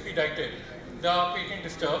have expedited the patent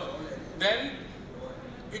stuff, then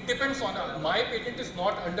it depends on, my patent is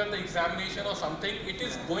not under the examination or something, it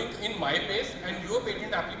is going in my pace, and your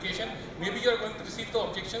patent application, maybe you are going to receive the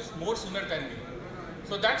objections more sooner than me.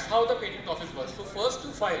 So that's how the patent office works. So first to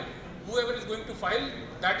file, whoever is going to file,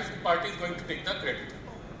 that is the party is going to take the credit.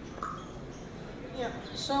 Yeah,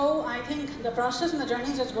 so I think the process and the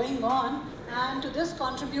journey is just going on, and to this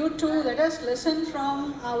contribute to, let us listen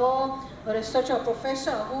from our researcher,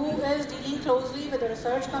 professor, who is dealing closely with the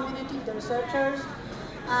research community, the researchers,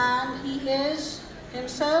 and he is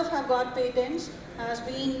himself have got patents, has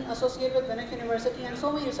been associated with Benek University, and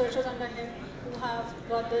so many researchers under him who have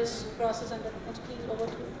got this process under them. Please, over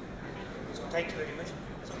to you. So thank you very much.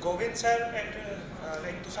 So Govind sir and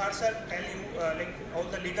like Tushar sir tell you like all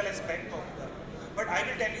the legal aspect of the, but I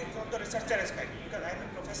will tell you from the researcher aspect, because I am a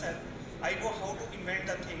professor, I know how to invent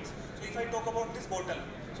the things. So if I talk about this bottle,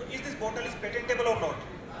 so is this bottle is patentable or not?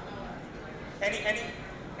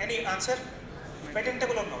 Any answer?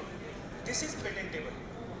 Patentable or not? This is patentable.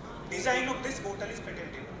 Design of this bottle is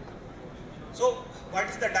patentable. So what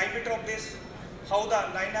is the diameter of this? How the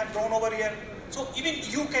line are drawn over here? So even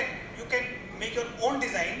you can make your own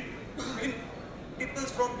design. Even people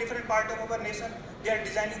from different part of our nation, they are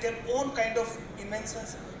designing their own kind of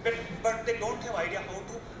inventions, but they don't have idea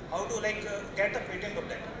how to like get the patent of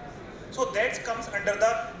that. So that comes under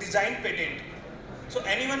the design patent. So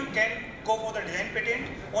anyone can go for the design patent,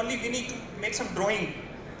 only we need to make some drawing.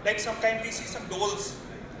 Like sometimes we see some dolls.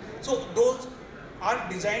 So dolls are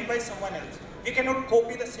designed by someone else. We cannot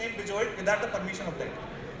copy the same result without the permission of that.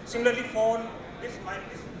 Similarly, phone, this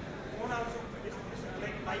phone also, this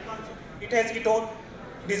like mic also, it has its own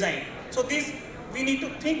design. So this, we need to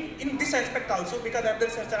think in this aspect also, because other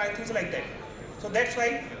researcher I think like that. So that's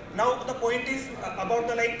why now the point is about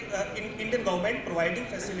the like in Indian government providing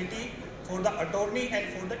facility for the attorney and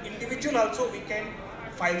for the individual also we can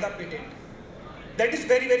file the patent. That is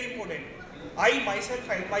very, very important. I myself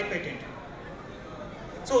filed my patent.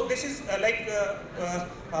 So this is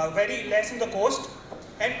very less in the cost,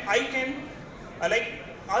 and I can like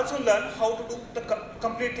also learn how to do the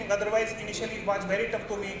complete thing. Otherwise, initially it was very tough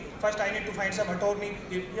to me. First, I need to find some attorney.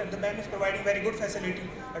 The ma'am is providing very good facility.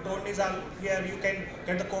 Attorneys are here, you can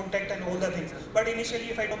get the contact and all the things. But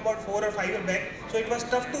initially, if I talk about 4 or 5 years back, so it was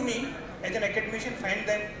tough to me as an academician, find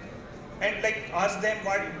them and like ask them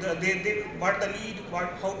what the need,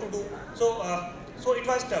 how to do. So it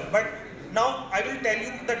was tough. But now I will tell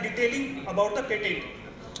you the detailing about the patent.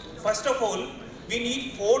 First of all, we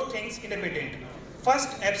need 4 things in a patent. First,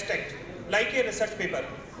 abstract, like a research paper,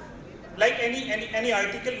 like any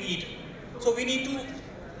article need. So we need to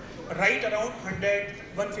write around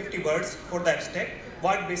 100-150 words for the abstract,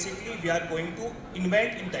 what basically we are going to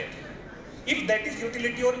invent in that. If that is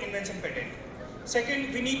utility or invention patent.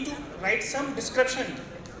 Second, we need to write some description,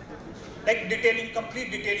 like detailing,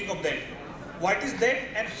 complete detailing of that. What is that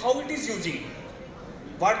and how it is using?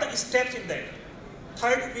 What are the steps in that?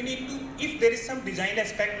 Third, we need to, if there is some design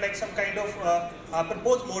aspect, like some kind of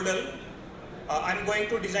proposed model, I'm going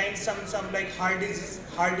to design some like heart disease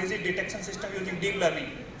detection system using deep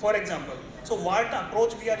learning, for example. So what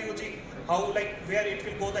approach we are using, how like where it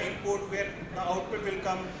will go the input, where the output will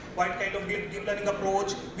come, what kind of deep learning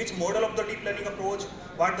approach, which model of the deep learning approach,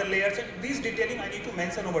 what the layers, and these detailing I need to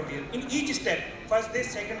mention over there. In each step, first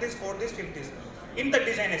this, second this, fourth this, fifth this, in the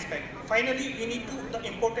design aspect. Finally, we need to, the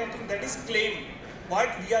important thing, that is claim, what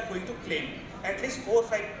we are going to claim. At least 4 or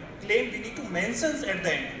 5 claim we need to mention at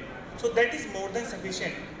the end. So that is more than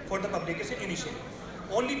sufficient for the publication initially.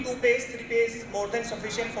 Only 2 pages, 3 pages is more than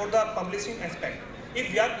sufficient for the publishing aspect. If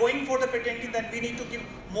we are going for the patenting, then we need to give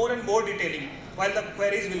more and more detailing while the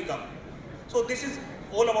queries will come. So this is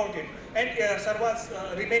all about it. And Sarva's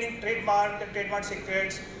remaining trademark and trademark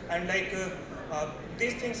secrets and like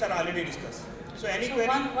these things are already discussed. So any query?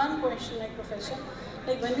 One question, like Professor,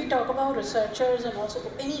 like when we talk about researchers and also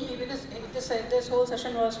because this whole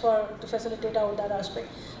session was to facilitate out that aspect,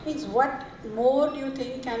 means what more do you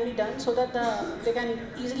think can be done so that they can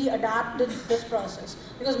easily adapt this process?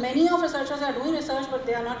 Because many of researchers are doing research, but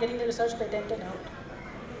they are not getting the research patented out.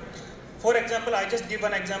 For example, I just give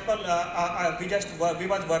one example. We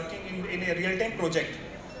was working in a real-time project,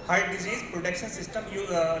 heart disease prediction system,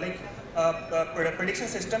 prediction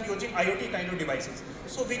system using IoT kind of devices.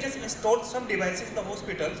 So we just installed some devices in the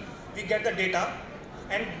hospitals. We get the data,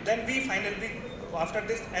 and then we finally, after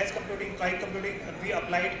this as computing, flight computing, we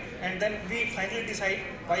applied, and then we finally decide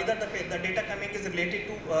whether the data coming is related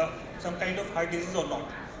to some kind of heart disease or not.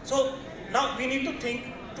 So now we need to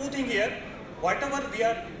think two things here. Whatever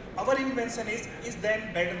our invention is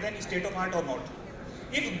then better than state of art or not.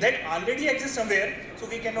 If that already exists somewhere, so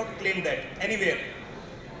we cannot claim that anywhere.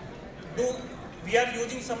 We are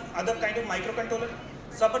using some other kind of microcontroller,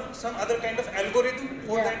 some other kind of algorithm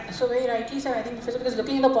for that? So very rightly said, I think Professor, because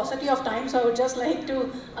looking at the paucity of time, so I would just like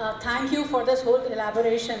to thank you for this whole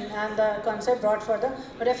elaboration and the concept brought further.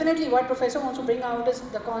 But definitely what Professor wants to bring out is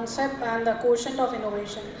the concept and the quotient of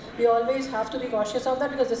innovation. We always have to be cautious of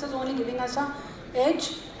that, because this is only giving us a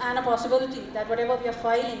edge and a possibility that whatever we are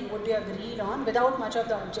filing would be agreed on without much of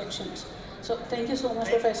the objections. So thank you so much,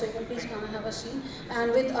 Professor. You can please come and have a seat.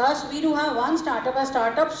 And with us, we do have one startup. As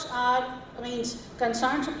startups are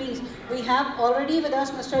concerned, so please, we have already with us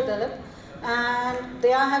Mr. Dilip, and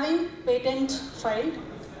they are having patents filed.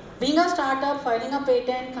 Being a startup, filing a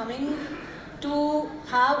patent, coming to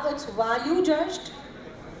have its value judged,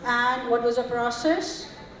 and what was the process,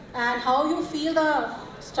 and how you feel the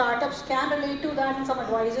startups can relate to that, and some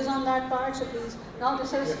advices on that part. So please, now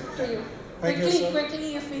this is to you.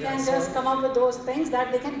 Quickly, if we can just come up with those things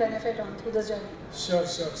that they can benefit on through this journey. Sure.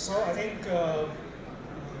 So I think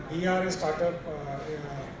we are a startup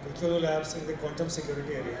with labs in the quantum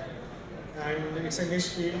security area, and it's a niche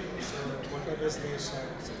field. So quantum is niche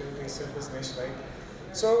and security itself is niche, right?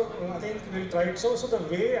 So I think we'll try. So the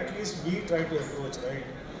way at least we try to approach, right?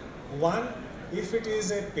 One, if it is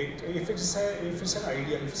a if it's an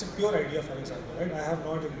idea, if it's a pure idea, for example, right? I have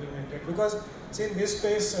not implemented, because see, in this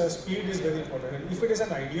space speed is very important. And if it is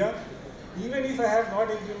an idea, even if I have not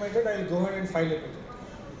implemented, I will go ahead and file a patent,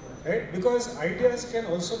 right? Because ideas can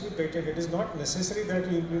also be patented. It is not necessary that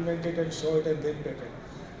you implement it and show it and then patent.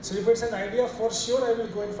 So if it's an idea, for sure I will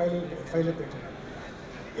go and file a patent.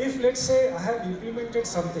 If let's say I have implemented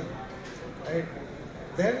something, right,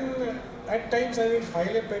 then at times I will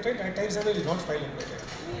file a patent, at times I will not file a patent.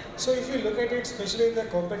 So if you look at it, especially in the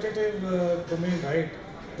competitive domain, right,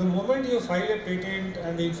 the moment you file a patent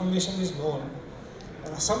and the information is known,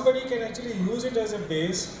 somebody can actually use it as a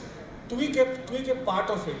base, tweak a part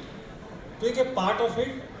of it,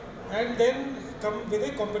 and then come with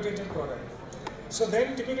a competitive product. So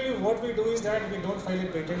then typically what we do is that we don't file a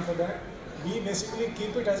patent for that. We basically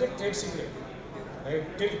keep it as a trade secret, right?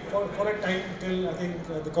 For a time till I think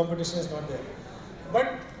the competition is not there.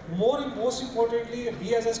 But most importantly,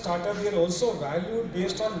 we as a startup, we are also valued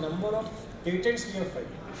based on number of patents we have filed,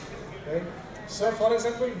 right? So for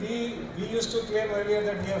example, we used to claim earlier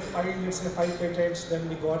that we have filed, let's say 5 patents, then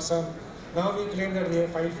we got some. Now we claim that we have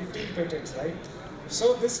filed 15 patents, right?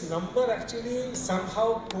 So this number actually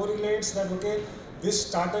somehow correlates that, okay, this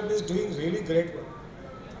startup is doing really great work,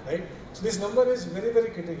 right? So this number is very, very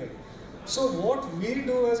critical. So what we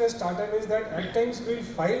do as a startup is that at times we'll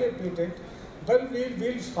file a patent, but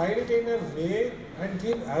we'll file it in a way and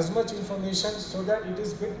give as much information so that it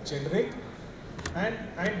is a bit generic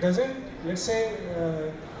and doesn't, let's say,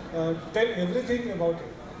 tell everything about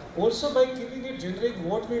it. Also, by keeping it generic,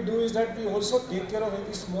 what we do is that we also take care of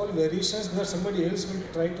any small variations that somebody else will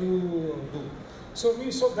try to do. So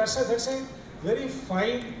that's a very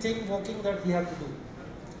fine thing working that we have to do.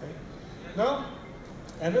 Right? Now,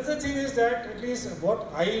 another thing is that, at least what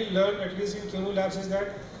I learned, at least in Kyono Labs, is that,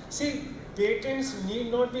 see, patents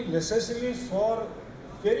need not be necessarily for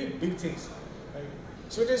very big things. Right?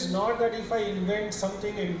 So it is not that if I invent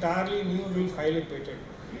something entirely new, we'll file a patent.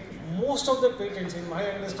 Most of the patents, in my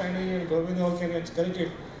understanding, and Govind can correct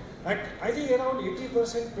it, I think around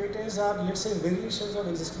 80% patents are, let's say, variations of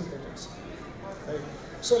existing patents. Right?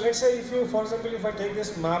 So let's say if you, for example, if I take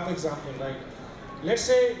this map example, right? Let's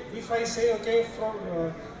say if I say, okay,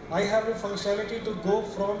 I have a functionality to go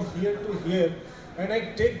from here to here, and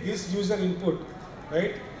I take this user input,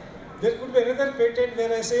 right? There could be another patent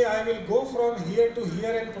where I say I will go from here to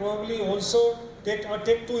here and probably also take 2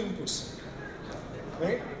 inputs,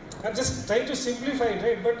 right? I'm just trying to simplify it,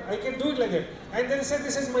 right? But I can do it like that, and then say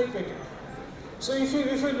this is my patent. So if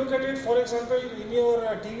you look at it, for example, in your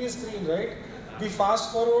TV screen, right? The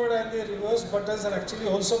fast forward and the reverse buttons are actually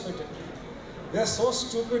also patented. They are so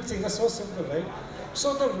stupid things, they are so simple, right?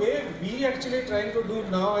 So the way we actually trying to do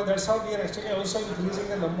now, and that's how we are actually also increasing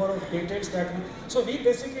the number of patents that so we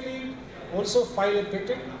basically also file a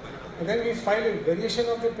patent, and then we file a variation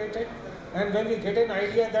of the patent, and when we get an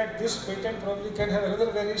idea that this patent probably can have another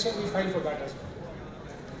variation, we file for that as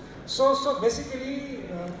well. So basically,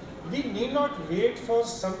 we need not wait for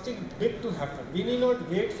something big to happen. We need not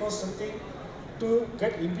wait for something to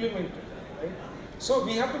get implemented, right? So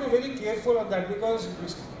we have to be very careful on that, because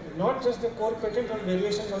it's not just the core patent, but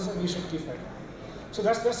variations also we should keep filing. So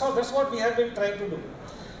that's what we have been trying to do.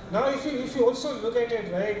 Now, if you also look at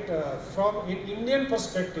it, right, from an Indian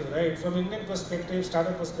perspective, right, from Indian perspective,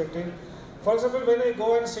 startup perspective, for example, when I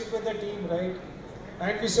go and sit with the team, right,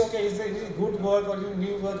 and we say, okay, is it good work or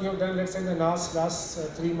new work you have done, let's say in the last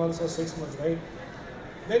 3 months or 6 months, right?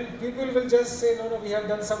 Then people will just say, no, we have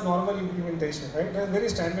done some normal implementation, right? That's a very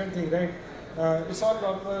standard thing, right? It's all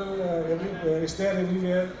normal, it's there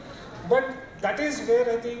everywhere. But that is where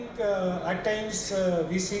I think at times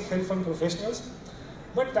we seek help from professionals.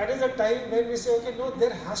 But that is a time when we say, okay, no,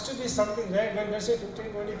 there has to be something, right? When let's say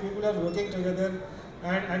 15, 20 people are working together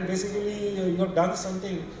and basically you have done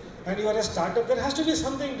something and you are a startup, there has to be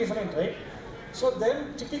something different, right? So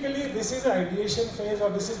then typically this is the ideation phase, or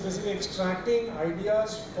this is basically extracting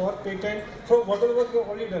ideas for patent from whatever work you have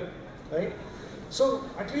already done, right? So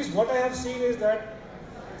at least what I have seen is that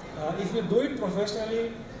if you do it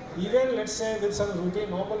professionally, even let's say with some routine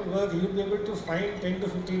normal work, you will be able to find 10 to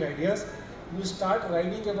 15 ideas. You start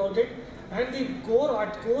writing about it, and the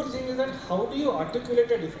core thing is that how do you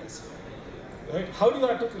articulate a difference, right? How do you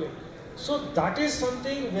articulate? So that is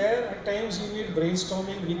something where at times you need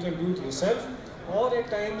brainstorming. You can do it yourself, or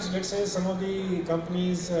at times, let's say some of the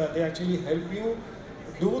companies they actually help you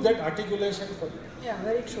do that articulation for you. Yeah,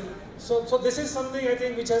 very true. So this is something I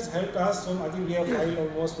think which has helped us. So I think we have filed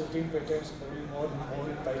almost 15 patents, probably more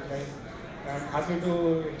in pipeline, and happy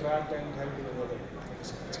to interact and help you over there. Thank you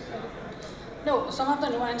so much. No, some of the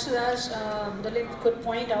nuances, as Dalit could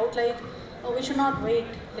point out, like we should not wait.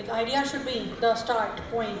 Like idea should be the start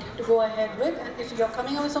point to go ahead with, and if you're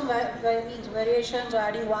coming up with some variations or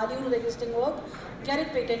adding value to the existing work, get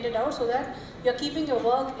it patented out so that you're keeping your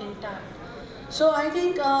work intact. So I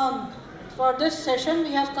think for this session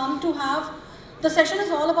we have come to have, the session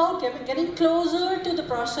is all about getting closer to the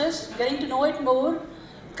process, getting to know it more,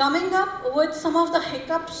 coming up with some of the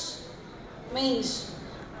hiccups, means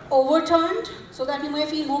overturned, so that you may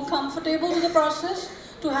feel more comfortable with the process,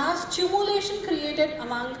 to have stimulation created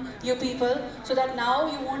among you people, so that now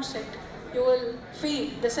you won't sit. You will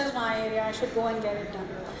feel, this is my area, I should go and get it done.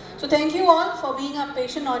 So thank you all for being a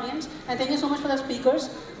patient audience, and thank you so much for the speakers.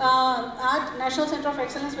 At National Center of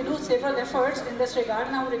Excellence, we do several efforts in this regard,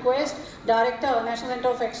 and I would request Director, National Center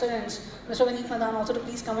of Excellence, Mr. Vineet Madan, also to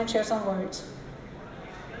please come and share some words.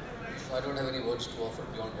 So I don't have any words to offer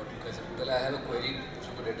beyond what you guys have told. I have a query, if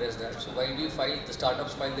you could address that. So while the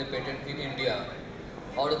startups file their patent in India,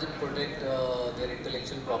 how does it protect their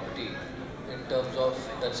intellectual property in terms of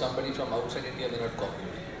that somebody from outside India may not copy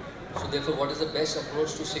it? So therefore, what is the best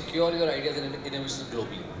approach to secure your ideas and innovations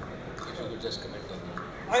globally? If you could just comment on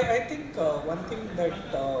that. I think one thing that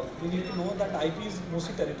we need to know that IP is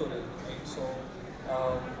mostly territorial, right? So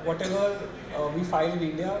whatever we file in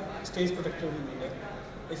India stays protected in India.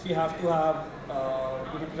 If we have to have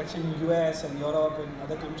protection in US and Europe and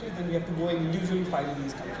other countries, then we have to go and individually file in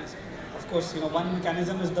these countries. Of course, one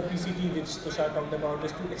mechanism is the PCT, which Tushar talked about,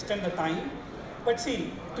 is to extend the time. But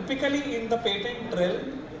see, typically in the patent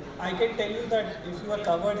realm, I can tell you that if you are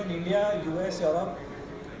covered in India, US, Europe,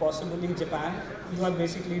 possibly Japan, you are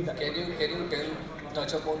basically done. Can you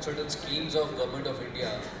touch upon certain schemes of Government of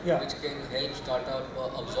India which can help startup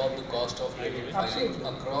absorb the cost of patent filing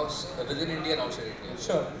across within India and outside India?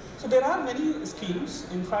 Sure. So there are many schemes.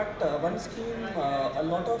 In fact, one scheme a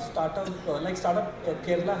lot of startup like startup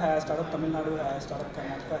Kerala has, startup Tamil Nadu has, startup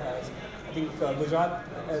Karnataka has, I think Gujarat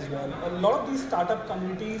as well. A lot of these startup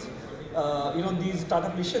communities, these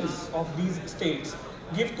startup missions of these states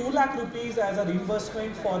give 2 lakh rupees as a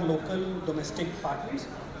reimbursement for local domestic partners,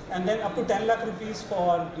 and then up to 10 lakh rupees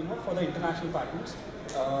for for the international partners.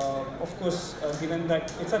 Of course, given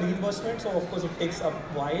that it's a reimbursement, so of course it takes a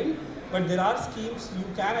while, but there are schemes you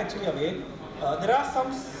can actually avail. There are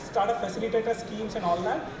some startup facilitator schemes and all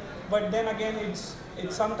that, but then again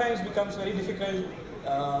it sometimes becomes very difficult.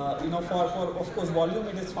 For of course volume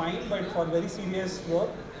it is fine, but for very serious work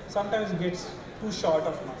sometimes it gets too short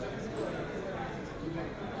of money.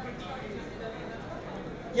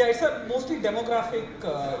 Yeah, it's a mostly demographic.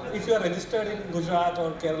 If you are registered in Gujarat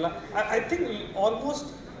or Kerala, I think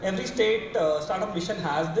almost every state startup mission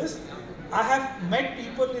has this. I have met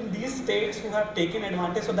people in these states who have taken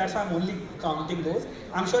advantage, so that's why I'm only counting those.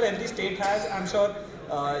 I'm sure every state has. I'm sure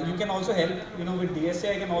you can also help. With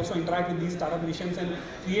DSCi, I can also interact with these startup missions and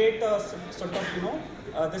create a sort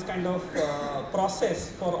of this kind of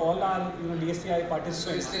process for all our DSCi participants.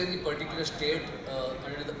 So is there any particular state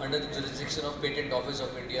under the jurisdiction of Patent Office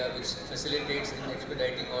of India which facilitates in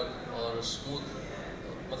expediting or smooth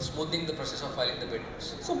smoothing the process of filing the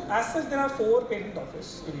patents? So as such, there are 4 patent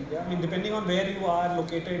offices in India. I mean, depending on where you are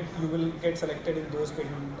located, you will get selected in those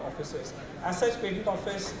patent offices. As such, patent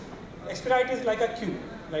office, expedite is like a queue,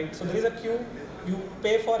 right? So there is a queue, you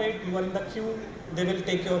pay for it, you are in the queue, they will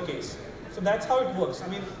take your case. So that's how it works. I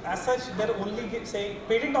mean, as such, they're only saying,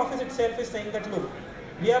 patent office itself is saying that, look,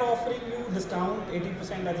 we are offering you discount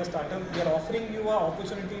 80% as a startup. We are offering you an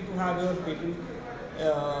opportunity to have your patent,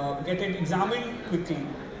 get it examined quickly.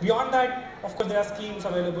 Beyond that, of course, there are schemes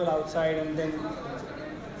available outside, and then,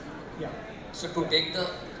 yeah. So to take the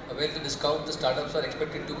avail the discount, the startups are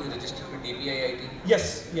expected to be registered with DPIIT?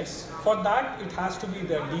 Yes, yes. For that, it has to be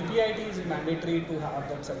there. DPIIT is mandatory to have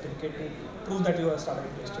that certificate to prove that you are startup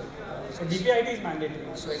registered. So DPIIT is mandatory.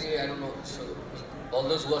 So anyway, I don't know. So all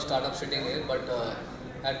those who are startups sitting here, but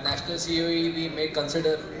at National COE, we may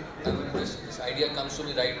consider. I mean, this idea comes to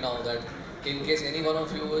me right now that in case any one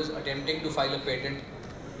of you is attempting to file a patent,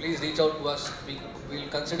 please reach out to us. We will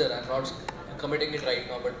consider. I'm not committing it right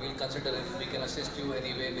now, but we'll consider if we can assist you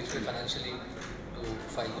any way which way financially to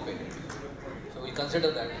file the patent. So we'll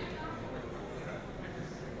consider that.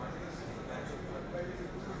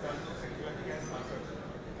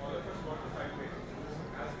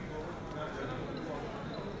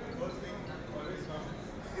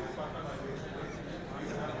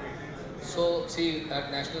 So see, at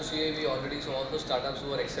National CA we already saw all the startups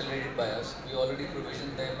who are accelerated by us. We already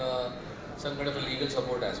provisioned them some kind of a legal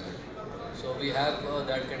support as well. So we have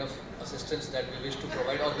that kind of assistance that we wish to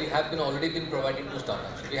provide, or we have already been providing to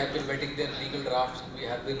startups. We have been vetting their legal drafts. We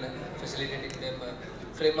have been facilitating them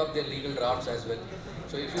frame up their legal drafts as well.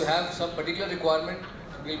 So if you have some particular requirement,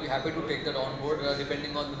 we'll be happy to take that on board.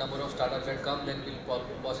 Depending on the number of startups that come, then we'll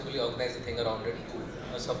possibly organize the thing around it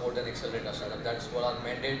to support and accelerate our startup. That's what our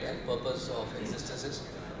mandate and purpose of existence is.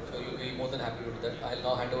 So you'll be more than happy to do that. I'll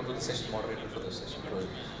now hand over to the session moderator for this session.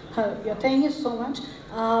 Yeah, thank you so much.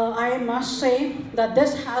 I must say that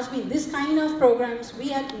this kind of programs,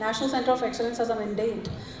 we at National Center of Excellence has a mandate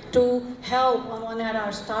to help on one hand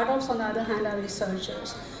our startups, on the other hand our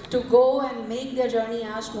researchers, to go and make their journey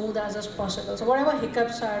as smooth as possible. So whatever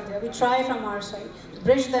hiccups are there, we try from our side to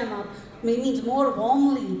bridge them up, means more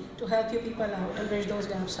warmly to help you people out and bridge those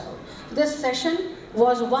gaps out. This session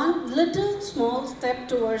was one little small step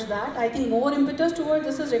towards that. I think more impetus towards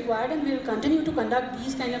this is required, and we will continue to conduct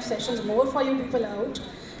these kind of sessions more for you people out.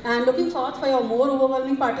 And looking forward for your more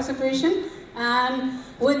overwhelming participation. And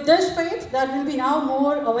with this faith that we'll be now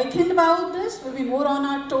more awakened about this, we'll be more on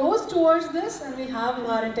our toes towards this, and we'll have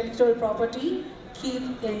our intellectual property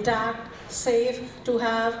keep intact, safe, to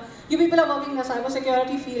have. You people are working in the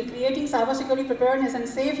cybersecurity field, creating cybersecurity preparedness and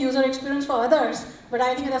safe user experience for others. But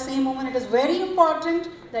I think at the same moment, it is very important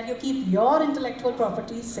that you keep your intellectual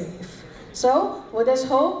property safe. So, with this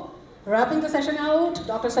hope, wrapping the session out,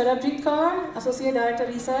 Dr. Sarabjit Kaur, Associate Director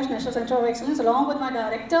Research, National Center of Excellence, along with my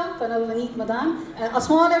Director, Colonel Vineet Madan. A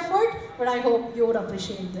small effort, but I hope you would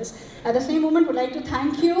appreciate this. At the same moment, would like to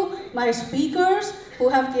thank you, my speakers, who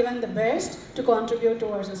have given the best to contribute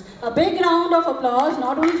towards this. A big round of applause,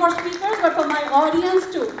 not only for speakers, but for my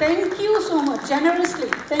audience too. Thank you so much, generously.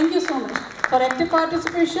 Thank you so much for active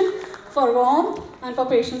participation, for warmth, and for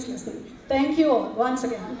patience listening. Thank you all, once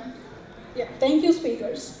again. Yeah, thank you,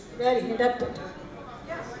 speakers. Very indebted.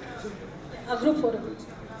 A group photo, please.